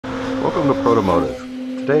Welcome to Protomotive.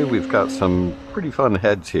 Today we've got some pretty fun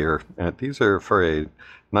heads here. These are for a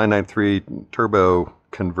 993 turbo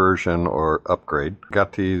conversion or upgrade.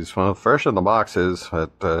 Got these, well, fresh in the boxes, but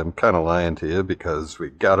I'm kind of lying to you because we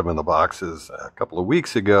got them in the boxes a couple of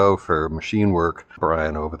weeks ago for machine work.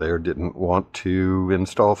 Brian over there didn't want to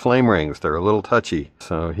install flame rings. They're a little touchy.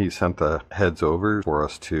 So he sent the heads over for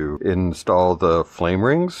us to install the flame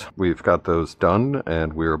rings. We've got those done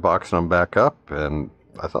and we were boxing them back up, and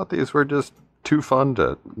I thought these were just too fun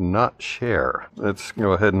to not share. Let's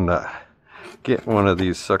go ahead and get one of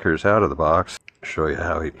these suckers out of the box. Show you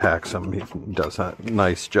how he packs them. He does a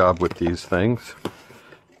nice job with these things.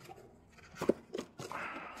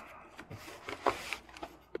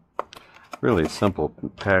 Really simple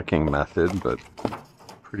packing method, but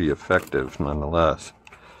pretty effective nonetheless.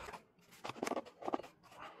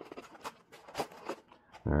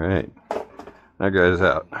 All right, that guy's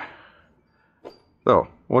out. So,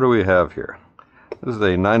 what do we have here? This is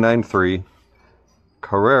a 993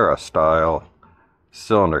 Carrera style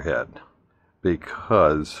cylinder head,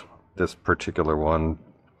 because this particular one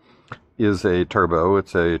is a turbo.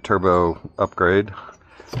 It's a turbo upgrade,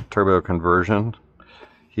 turbo conversion.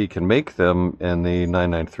 He can make them in the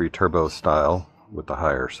 993 turbo style with the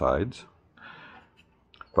higher sides,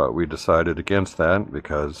 but we decided against that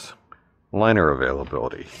because liner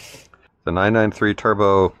availability. The 993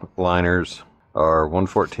 turbo liners are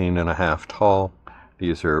 114.5 tall.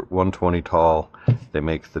 These are 120 tall. They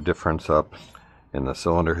make the difference up in the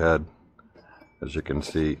cylinder head. As you can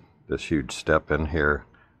see, this huge step in here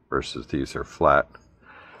versus these are flat.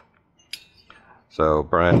 So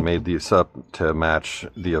Brian made these up to match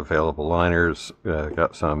the available liners.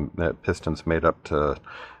 Got some pistons made up to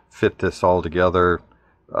fit this all together.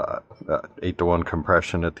 8-to-1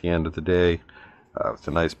 compression at the end of the day with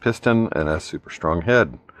a nice piston and a super strong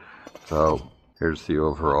head. So here's the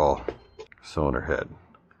overall cylinder head.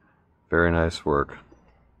 Very nice work.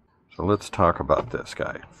 So let's talk about this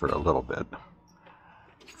guy for a little bit.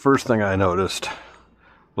 First thing I noticed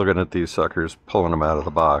looking at these suckers, pulling them out of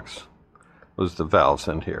the box, was the valves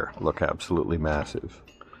in here. Look absolutely massive.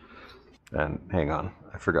 And hang on,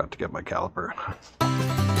 I forgot to get my caliper.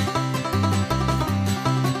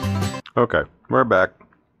 Okay, we're back.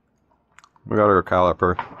 We got our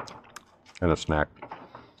caliper and a snack.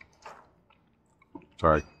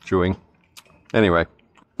 Sorry, chewing. Anyway,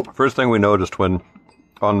 first thing we noticed when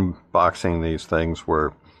unboxing these things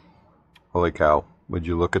were, holy cow, would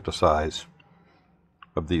you look at the size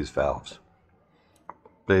of these valves.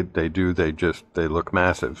 They look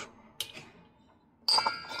massive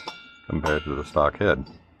compared to the stock head.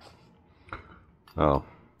 Oh.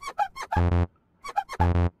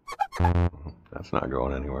 That's not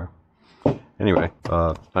going anywhere. Anyway,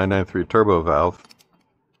 993 turbo valve.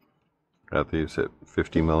 Got these at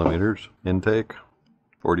 50 millimeters intake,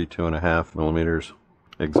 42.5 millimeters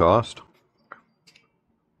exhaust.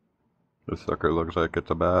 This sucker looks like it's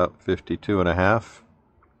about 52.5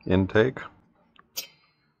 intake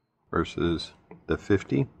versus the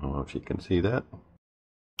 50. I don't know if you can see that.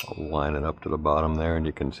 I'll line it up to the bottom there and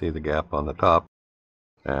you can see the gap on the top.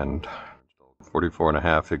 And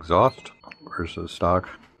 44.5 exhaust versus stock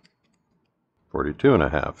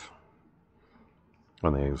 42.5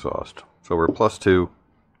 on the exhaust. So we're +2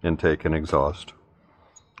 intake and exhaust.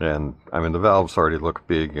 And I mean, the valves already look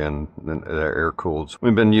big and they're air cooled.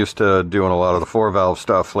 We've been used to doing a lot of the 4-valve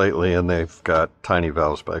stuff lately, and they've got tiny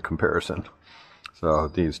valves by comparison. So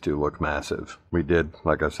these do look massive. We did,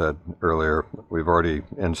 like I said earlier, we've already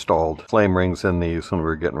installed flame rings in these when we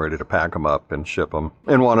were getting ready to pack them up and ship them,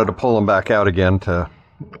 and wanted to pull them back out again to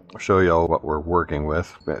show you all what we're working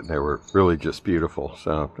with. They were really just beautiful,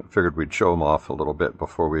 so I figured we'd show them off a little bit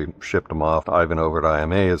before we shipped them off. Ivan over at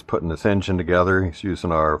IMA is putting this engine together. He's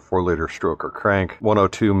using our 4-liter stroker crank,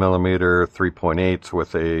 102 millimeter 3.8s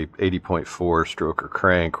with a 80.4 stroker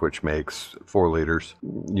crank, which makes 4 liters,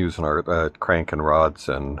 using our crank and rods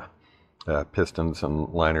and pistons and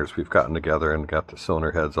liners we've gotten together and got the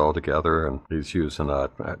cylinder heads all together. And he's using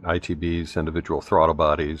ITBs, individual throttle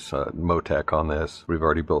bodies, Motec on this. We've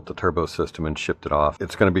already built the turbo system and shipped it off.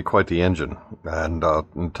 It's going to be quite the engine, and I'll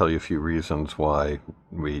tell you a few reasons why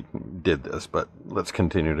we did this, but let's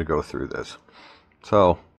continue to go through this.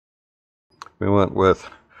 So we went with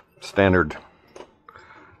standard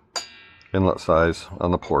inlet size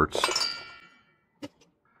on the ports.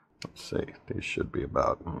 Let's see, these should be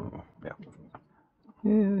about, yeah,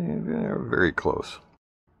 they're very close.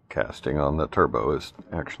 Casting on the turbo is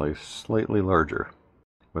actually slightly larger,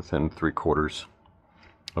 within 3/4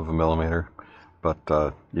 of a millimeter,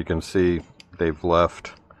 but you can see they've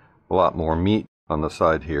left a lot more meat on the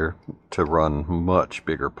side here to run much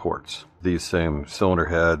bigger ports. These same cylinder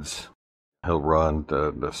heads, he'll run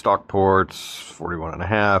the stock ports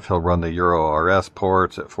 41.5. He'll run the Euro RS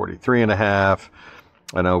ports at 43.5.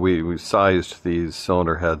 I know we sized these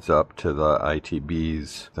cylinder heads up to the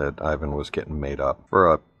ITBs that Ivan was getting made up.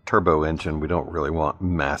 For a turbo engine, we don't really want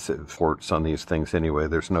massive ports on these things anyway.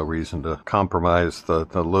 There's no reason to compromise the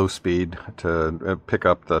low speed to pick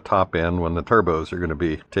up the top end when the turbos are going to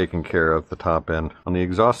be taking care of the top end. On the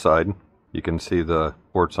exhaust side, you can see the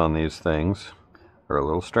ports on these things are a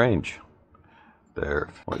little strange. They're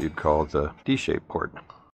what you'd call the D-shaped port.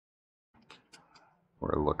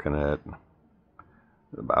 We're looking at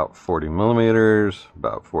about 40 millimeters,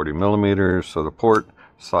 so the port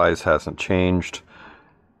size hasn't changed,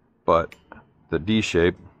 but the D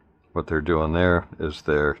shape, what they're doing there is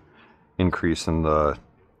they're increasing the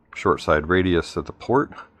short side radius of the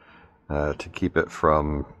port to keep it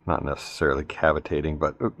from not necessarily cavitating,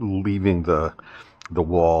 but leaving the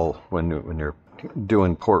wall when you're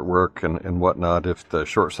doing port work and whatnot. If the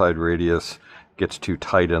short side radius gets too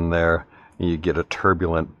tight in there, you get a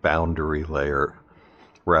turbulent boundary layer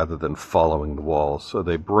rather than following the wall. So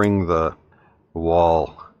they bring the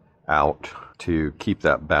wall out to keep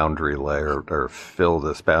that boundary layer, or fill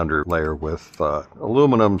this boundary layer with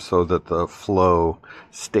aluminum so that the flow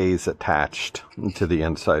stays attached to the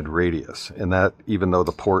inside radius. And that, even though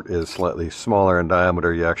the port is slightly smaller in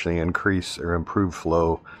diameter, you actually increase or improve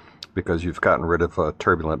flow because you've gotten rid of a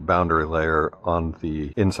turbulent boundary layer on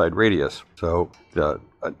the inside radius. So the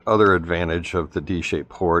other advantage of the D-shaped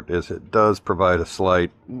port is it does provide a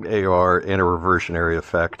slight AR and a reversionary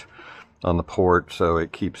effect on the port, so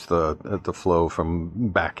it keeps the flow from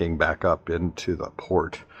backing back up into the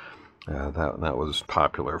port. That was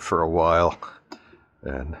popular for a while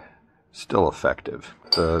and still effective.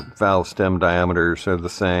 The valve stem diameters are the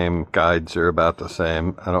same, guides are about the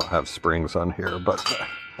same. I don't have springs on here, but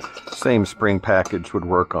the same spring package would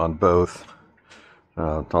work on both.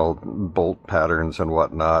 All bolt patterns and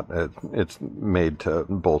whatnot. It's made to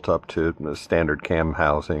bolt up to the standard cam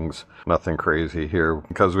housings. Nothing crazy here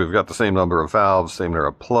because we've got the same number of valves, same number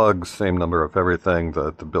of plugs, same number of everything.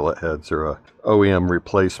 The billet heads are a OEM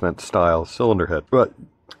replacement style cylinder head. But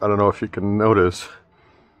I don't know if you can notice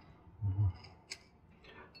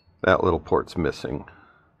that little port's missing.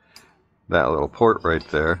 That little port right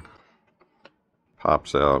there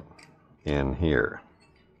pops out in here.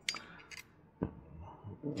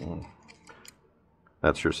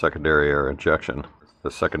 That's your secondary air injection.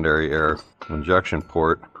 The secondary air injection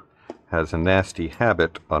port has a nasty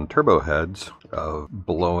habit on turbo heads of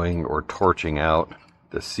blowing or torching out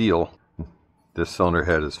the seal. This cylinder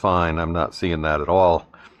head is fine. I'm not seeing that at all,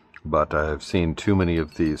 but I've seen too many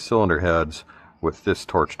of these cylinder heads with this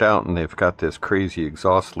torched out, and they've got this crazy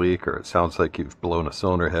exhaust leak, or it sounds like you've blown a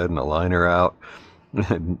cylinder head and a liner out.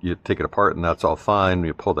 You take it apart and that's all fine.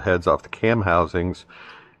 You pull the heads off the cam housings,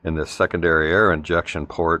 and this secondary air injection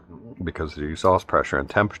port, because of the exhaust pressure and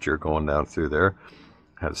temperature going down through there,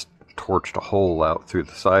 has torched a hole out through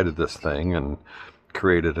the side of this thing and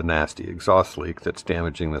created a nasty exhaust leak that's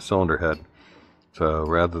damaging the cylinder head. So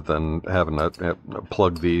rather than having to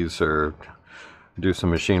plug these or do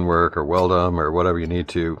some machine work or weld them or whatever you need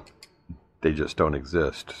to, they just don't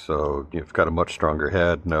exist. So you've got a much stronger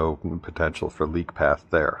head, no potential for leak path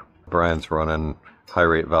there. Brian's running high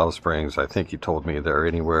rate valve springs. I think he told me they're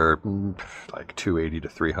anywhere like 280 to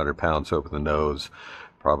 300 pounds over the nose,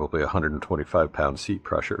 probably 125 pound seat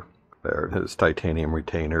pressure. There, his titanium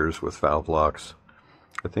retainers with valve locks.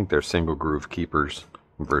 I think they're single groove keepers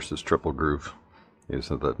versus triple groove.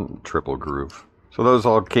 Using the triple groove. So those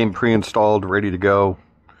all came pre-installed, ready to go.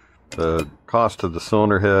 The cost of the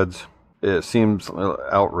cylinder heads, it seems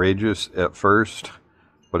outrageous at first,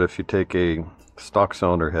 but if you take a stock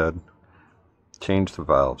cylinder head, change the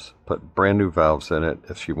valves, put brand new valves in it.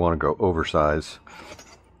 If you want to go oversize,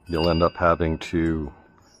 you'll end up having to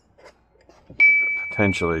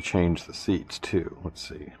potentially change the seats too. Let's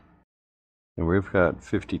see. And we've got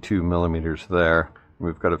 52 millimeters there.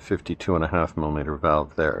 We've got a 52.5 millimeter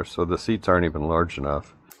valve there. So the seats aren't even large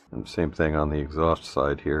enough. And same thing on the exhaust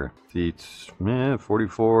side here. Seats,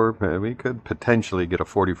 44. We could potentially get a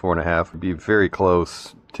 44.5. It'd be very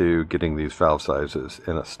close to getting these valve sizes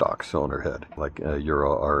in a stock cylinder head, like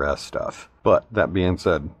Euro RS stuff. But that being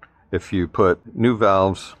said, if you put new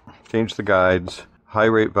valves, change the guides, high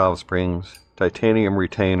rate valve springs, titanium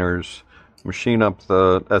retainers, machine up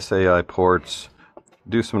the SAI ports,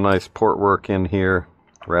 do some nice port work in here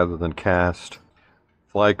rather than cast,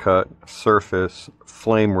 fly cut, surface,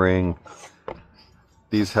 flame ring.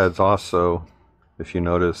 These heads also, if you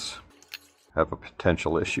notice, have a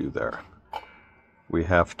potential issue there. we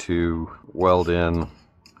have to weld in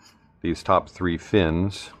these top 3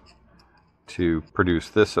 fins to produce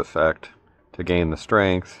this effect to gain the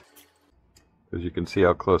strength. As you can see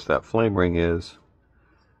how close that flame ring is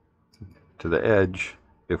to the edge.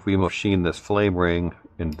 If we machine this flame ring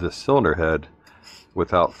into the cylinder head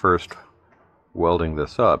without first welding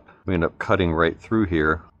this up, we end up cutting right through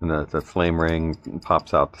here, and the flame ring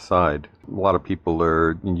pops out the side. A lot of people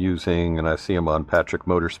are using, and I see them on Patrick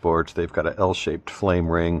Motorsports, they've got an L-shaped flame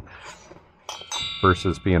ring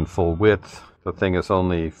versus being full width. The thing is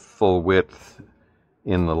only full width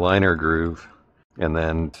in the liner groove, and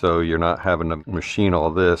then so you're not having to machine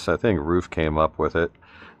all this. I think Roof came up with it,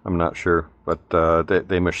 I'm not sure, but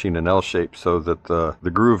they machine an L-shape so that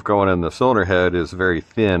the groove going in the cylinder head is very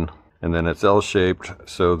thin, and then it's L-shaped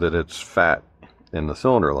so that it's fat in the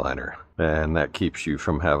cylinder liner, and that keeps you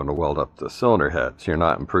from having to weld up the cylinder head. So you're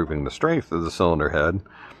not improving the strength of the cylinder head,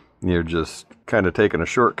 you're just kind of taking a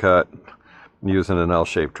shortcut using an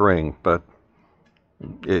L-shaped ring. But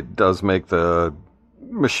it does make the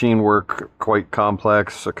machine work quite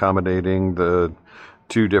complex, accommodating the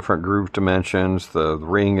 2 different groove dimensions. The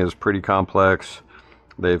ring is pretty complex.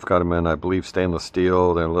 They've got them in, I believe, stainless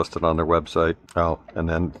steel. They're listed on their website. Oh, and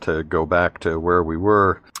then to go back to where we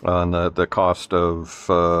were on the cost of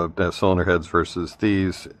the cylinder heads versus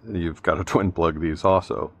these, you've got to twin plug these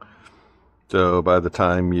also. So by the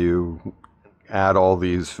time you add all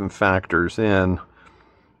these factors in,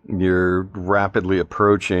 you're rapidly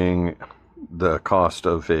approaching the cost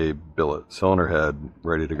of a billet cylinder head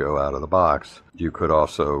ready to go out of the box. You could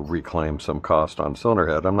also reclaim some cost on cylinder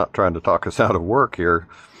head. I'm not trying to talk us out of work here,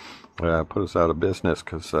 put us out of business,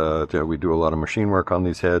 because we do a lot of machine work on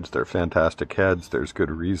these heads. They're fantastic heads. There's good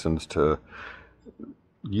reasons to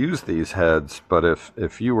use these heads, but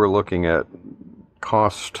if you were looking at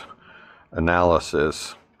cost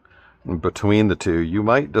analysis between the two, you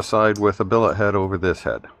might decide with a billet head over this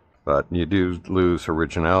head. But you do lose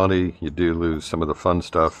originality, you do lose some of the fun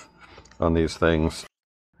stuff on these things.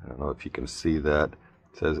 I don't know if you can see that.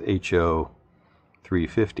 It says HO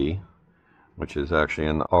 350, which is actually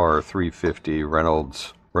an R350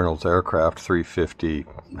 Reynolds aircraft 350.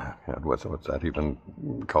 God, what's that even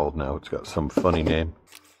called now? It's got some funny name.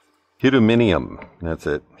 Hiduminium, that's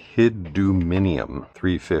it. Hiduminium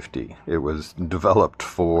 350. It was developed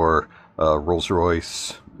for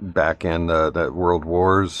Rolls-Royce back in the World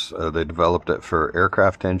Wars. They developed it for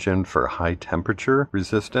aircraft engine for high temperature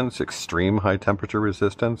resistance, extreme high temperature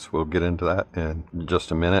resistance. We'll get into that in just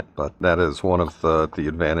a minute, but that is one of the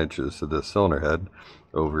advantages of this cylinder head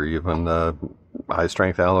over even high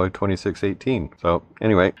strength alloy 2618. So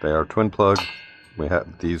anyway, they are twin plug. We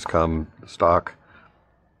have these come stock.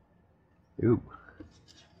 Ooh,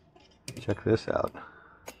 check this out.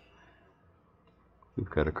 We've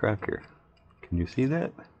got a crack here. Can you see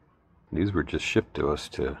that? These were just shipped to us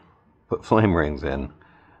to put flame rings in.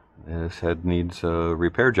 This head needs a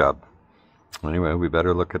repair job. Anyway, we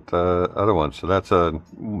better look at the other one. So that's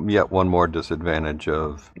yet one more disadvantage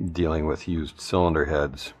of dealing with used cylinder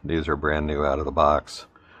heads. These are brand new out of the box.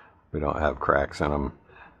 We don't have cracks in them.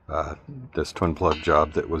 This twin plug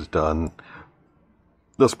job that was done,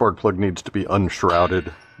 the spark plug needs to be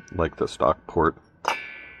unshrouded like the stock port.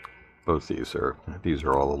 Both these are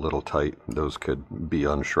all a little tight. Those could be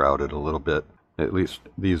unshrouded a little bit. At least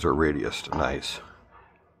these are radiused nice.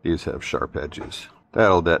 These have sharp edges.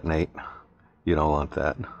 That'll detonate. You don't want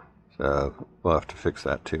that. So we'll have to fix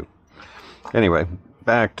that too. Anyway,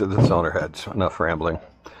 back to the cylinder heads. Enough rambling.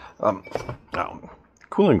 Now,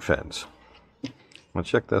 cooling fins. Let's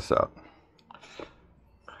check this out.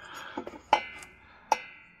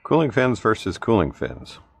 Cooling fins versus cooling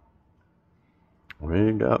fins.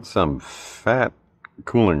 We got some fat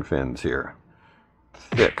cooling fins here.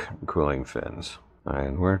 Thick cooling fins.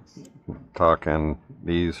 And we're talking,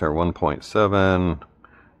 these are 1.7,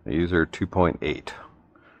 these are 2.8.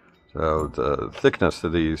 So the thickness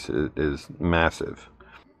of these is massive.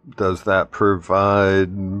 Does that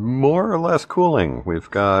provide more or less cooling?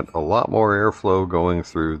 We've got a lot more airflow going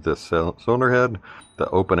through this cylinder head. The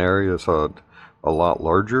open area is a lot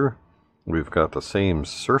larger. We've got the same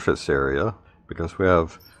surface area because we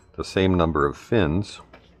have the same number of fins.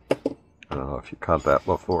 I don't know if you caught that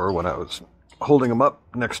before when I was holding them up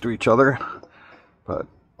next to each other, but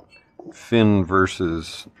fin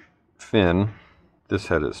versus fin, this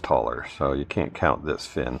head is taller, so you can't count this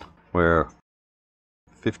fin. Where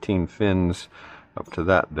 15 fins up to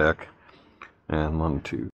that deck, and 1,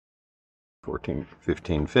 2, 14,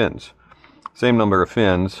 15 fins. Same number of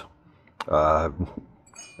fins.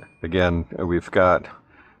 Again, we've got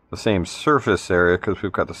the same surface area because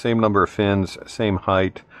we've got the same number of fins, same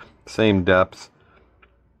height, same depth,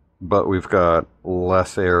 but we've got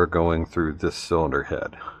less air going through this cylinder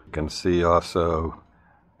head. You can see also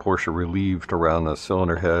Porsche relieved around the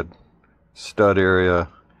cylinder head stud area.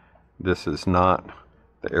 This is not.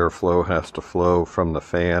 The airflow has to flow from the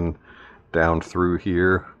fan down through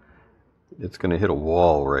here. It's going to hit a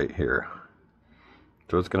wall right here.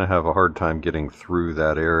 So it's going to have a hard time getting through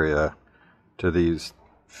that area to these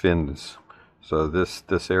fins. So this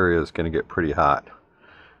area is going to get pretty hot.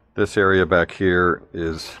 This area back here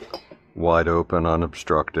is wide open,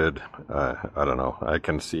 unobstructed. I don't know. I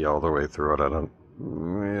can see all the way through it.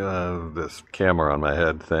 This camera on my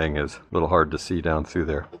head thing is a little hard to see down through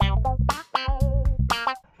there.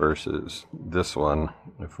 Versus this one,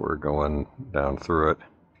 if we're going down through it.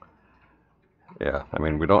 Yeah, I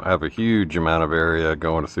mean, we don't have a huge amount of area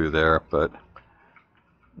going through there, but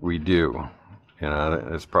we do. You know,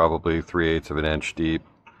 it's probably 3/8 of an inch deep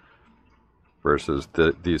versus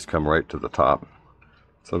these come right to the top.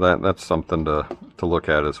 So that's something to look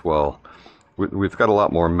at as well. We've got a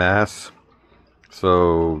lot more mass,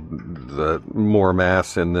 so the more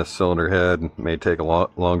mass in this cylinder head may take a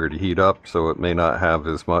lot longer to heat up, so it may not have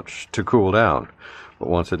as much to cool down. But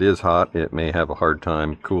once it is hot, it may have a hard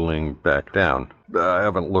time cooling back down. I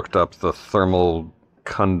haven't looked up the thermal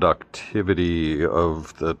conductivity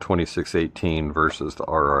of the 2618 versus the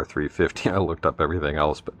RR350. I looked up everything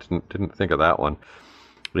else, but didn't think of that one.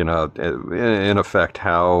 You know, in effect,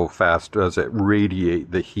 how fast does it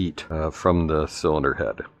radiate the heat from the cylinder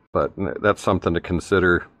head? But that's something to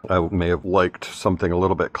consider. I may have liked something a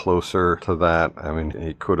little bit closer to that. I mean,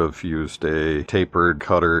 he could have used a tapered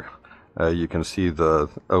cutter. You can see the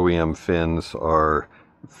OEM fins are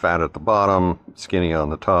fat at the bottom, skinny on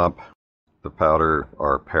the top. The Pauter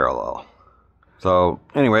are parallel. So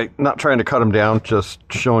anyway, not trying to cut them down, just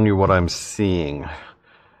showing you what I'm seeing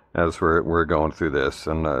as we're going through this,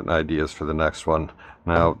 and ideas for the next one.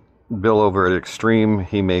 Now, Bill over at Extreme,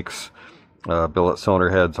 he makes billet cylinder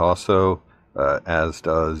heads also, as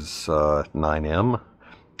does 9M.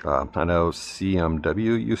 I know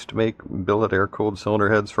CMW used to make billet air-cooled cylinder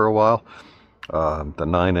heads for a while. The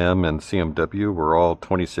 9M and CMW were all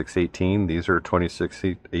 2618. These are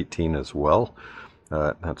 2618 as well.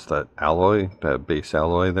 That's that alloy, that base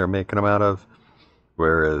alloy they're making them out of.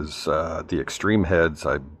 Whereas the Extreme heads,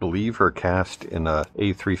 I believe, are cast in a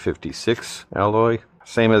A356 alloy.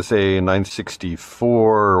 Same as a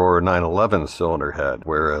 964 or 911 cylinder head,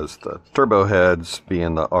 whereas the turbo heads,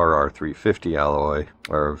 being the RR350 alloy,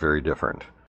 are very different.